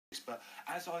But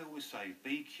as I always say,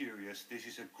 be curious. This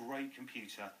is a great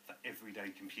computer for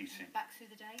everyday computing. Back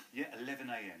through the day? Yeah, 11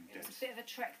 a.m. It's a bit of a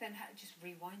trek then. Just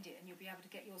rewind it and you'll be able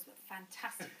to get yours. But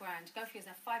fantastic brand. Go for yours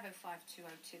now, 505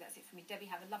 202. That's it for me.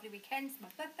 Debbie, have a lovely weekend. It's my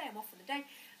birthday. I'm off for the day.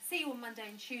 See you on Monday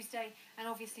and Tuesday. And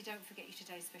obviously don't forget your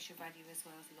today's special value as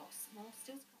well as lots more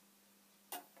still to come.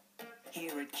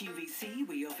 Here at QVC,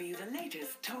 we offer you the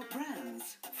latest top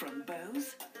brands from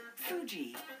Bose,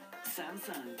 Fuji,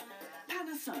 Samsung,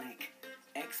 Panasonic,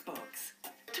 Xbox,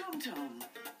 TomTom,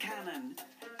 Canon,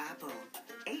 Apple,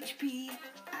 HP,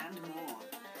 and more.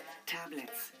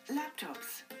 Tablets,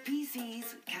 laptops,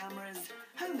 PCs, cameras,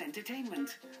 home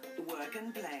entertainment, work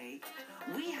and play.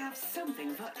 We have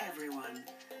something for everyone.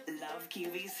 Love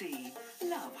QVC.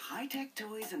 Love high-tech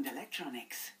toys and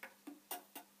electronics.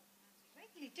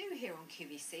 We do here on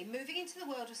QVC, moving into the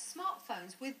world of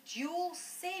smartphones with dual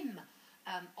SIM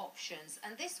options,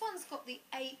 and this one's got the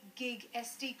 8 gig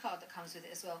SD card that comes with it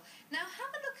as well. Now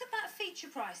have a look at that feature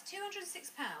price,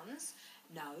 £206.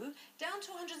 No, down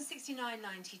to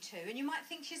 £169.92, and you might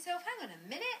think to yourself, hang on a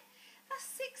minute,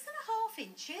 that's 6.5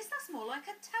 inches, that's more like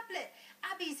a tablet.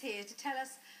 Abby's here to tell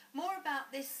us more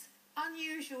about this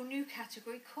unusual new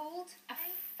category called a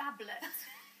phablet.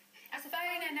 A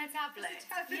phone and a tablet.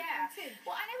 Yeah.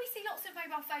 Well, I know we see lots of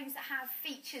mobile phones that have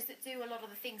features that do a lot of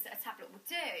the things that a tablet would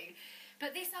do.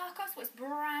 But this Arcos was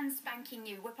brand spanking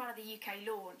new. We're part of the UK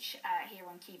launch here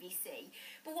on QVC.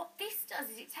 But what this does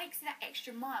is it takes that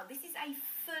extra mile. This is a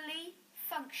fully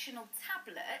functional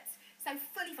tablet. So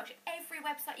fully functional. Every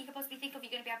website you could possibly think of,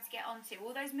 you're going to be able to get onto.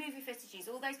 All those movie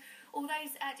footages, all those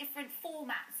different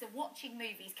formats of watching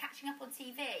movies, catching up on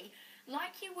TV.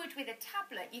 Like you would with a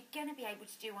tablet, you're going to be able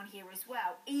to do on here as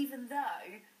well, even though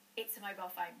it's a mobile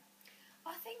phone.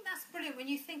 I think that's brilliant when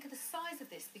you think of the size of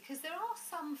this, because there are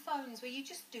some phones where you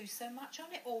just do so much on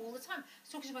it all the time. I was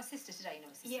talking to my sister today, you know,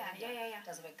 my sister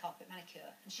does a red carpet manicure,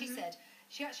 and she said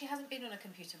she actually hasn't been on a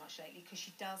computer much lately because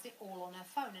she does it all on her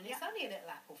phone, and it's only a little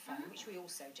Apple phone, which we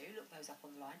also do, look those up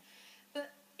on the line.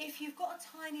 But if you've got a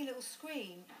tiny little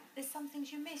screen, there's some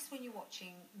things you miss when you're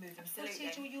watching movie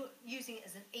footage or you're using it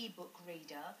as an e-book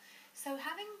reader. So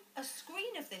having a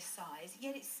screen of this size,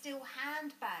 yet it's still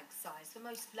handbag size for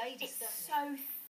most ladies. It's so